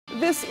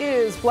This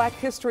is Black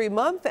History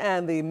Month,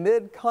 and the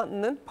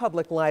Mid-Continent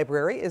Public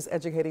Library is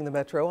educating the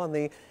Metro on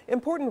the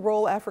important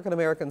role African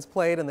Americans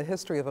played in the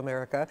history of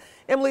America.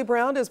 Emily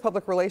Brown is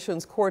Public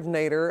Relations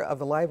Coordinator of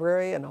the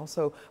library, and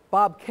also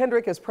Bob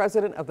Kendrick is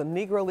President of the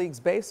Negro Leagues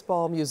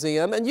Baseball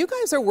Museum. And you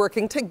guys are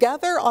working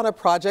together on a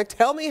project.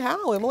 Tell me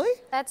how, Emily?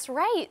 That's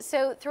right.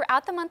 So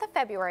throughout the month of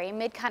February,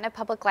 Mid-Continent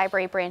Public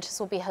Library branches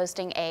will be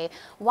hosting a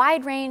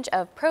wide range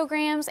of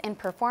programs and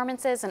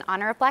performances in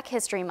honor of Black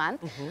History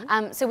Month.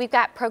 So we've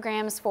got programs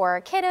for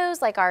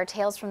kiddos, like our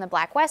Tales from the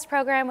Black West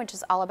program, which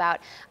is all about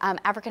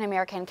African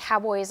American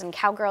cowboys and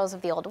cowgirls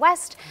of the Old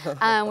West.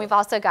 We've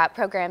also got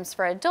programs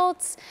for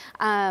adults,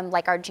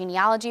 like our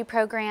genealogy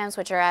programs,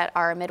 which are at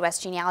our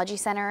Midwest Genealogy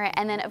Center.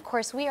 And then, of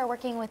course, we are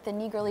working with the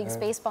Negro Leagues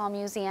Baseball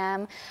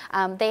Museum.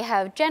 They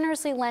have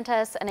generously lent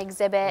us an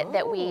exhibit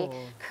that we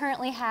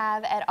currently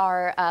have at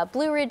our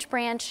Blue Ridge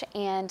branch,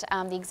 and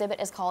the exhibit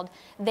is called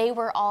They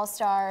Were All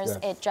Stars.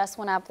 It just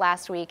went up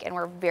last week, and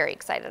we're very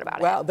excited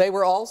about it. Wow, They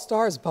Were All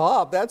Stars.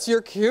 Bob, that's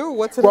your cue.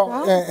 What's it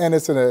about? And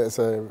it's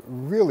a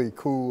really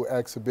cool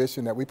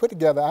exhibition that we put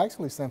together,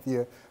 actually,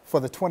 Cynthia,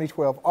 for the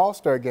 2012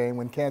 All-Star Game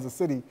when Kansas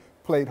City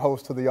played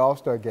host to the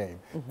All-Star Game.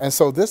 And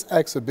so this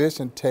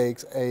exhibition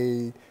takes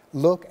a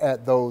look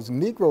at those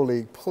Negro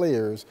League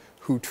players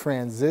who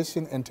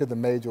transitioned into the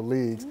major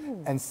leagues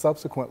and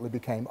subsequently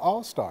became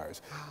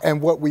All-Stars.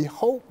 And what we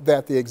hope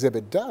that the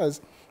exhibit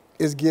does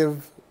is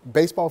give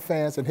baseball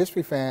fans and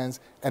history fans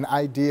an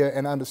idea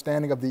and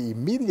understanding of the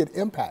immediate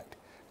impact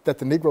that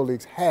the Negro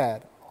Leagues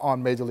had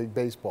on Major League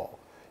Baseball.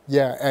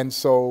 And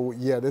so,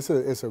 this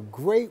is a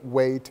great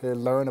way to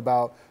learn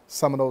about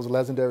some of those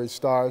legendary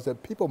stars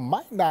that people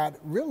might not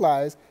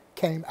realize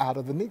came out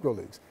of the Negro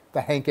Leagues.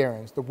 The Hank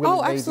Aaron's, the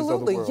Willie Mays of the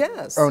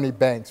world, Ernie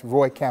Banks,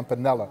 Roy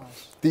Campanella.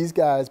 These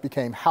guys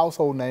became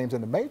household names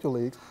in the Major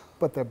Leagues,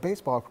 but their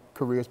baseball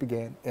careers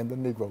began in the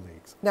Negro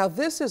Leagues. Now,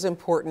 this is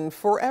important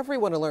for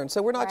everyone to learn.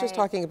 So we're not just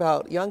talking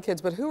about young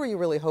kids, but who are you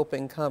really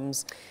hoping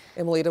comes,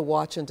 Emily, to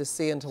watch and to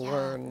see and to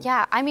learn?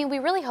 Yeah, I mean, we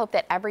really hope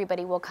that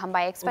everybody will come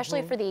by,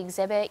 especially for the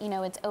exhibit. You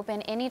know, it's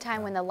open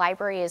anytime when the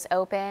library is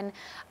open.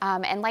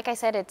 And like I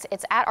said,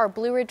 it's at our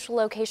Blue Ridge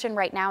location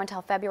right now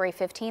until February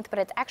 15th, but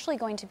it's actually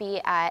going to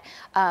be at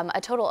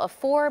a total of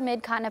 4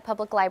 Mid-Continent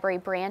Public Library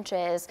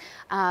branches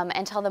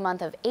until the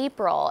month of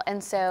April.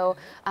 And so,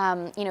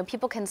 you know,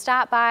 people can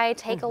stop by,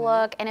 take a look,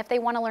 and if they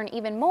want to learn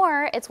even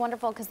more, it's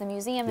wonderful because the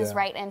museum is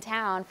right in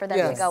town for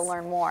them to go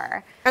learn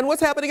more. And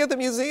what's happening at the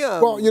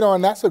museum? Well, you know,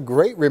 and that's a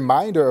great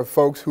reminder of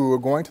folks who are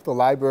going to the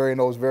library in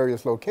those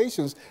various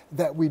locations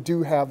that we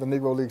do have the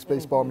Negro Leagues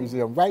Baseball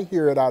Museum right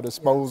here at our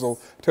disposal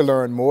to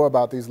learn more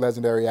about these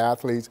legendary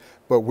athletes.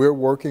 But we're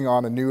working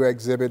on a new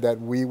exhibit that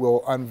we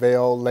will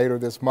unveil later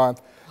this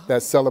month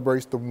that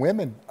celebrates the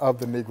women of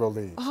the Negro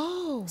Leagues.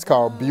 It's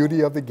called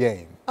Beauty of the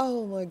Game.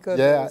 Oh my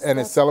goodness. And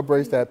it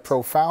celebrates that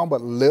profound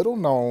but little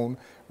known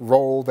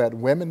role that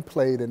women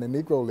played in the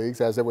Negro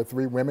Leagues, as there were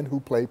 3 women who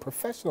played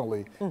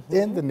professionally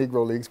in the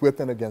Negro Leagues with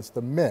and against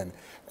the men.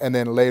 And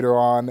then later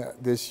on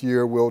this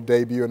year, we'll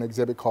debut an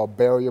exhibit called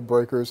Barrier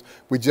Breakers.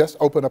 We just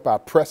opened up our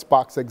press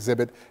box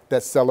exhibit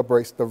that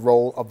celebrates the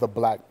role of the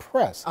black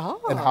press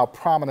and how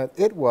prominent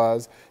it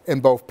was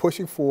in both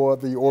pushing for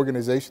the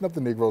organization of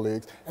the Negro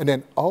Leagues and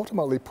then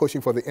ultimately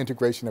pushing for the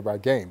integration of our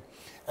game.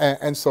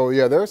 And so,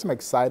 there are some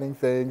exciting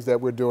things that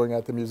we're doing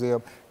at the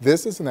museum.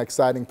 This is an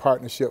exciting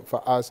partnership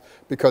for us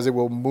because it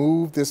will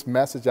move this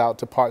message out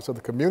to parts of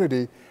the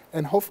community,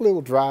 and hopefully it will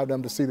drive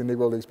them to see the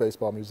Negro Leagues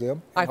Baseball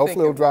Museum. And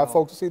hopefully it will drive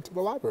folks to see it to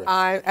the library.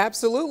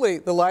 Absolutely.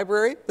 The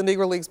library, the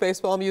Negro Leagues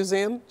Baseball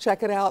Museum.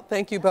 Check it out.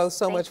 Thank you both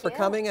so much for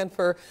coming and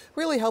for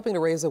really helping to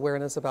raise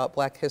awareness about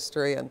Black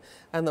history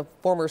and the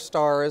former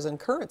stars and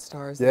current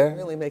stars that are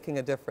really making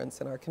a difference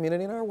in our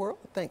community and our world.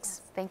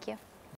 Thanks. Thank you.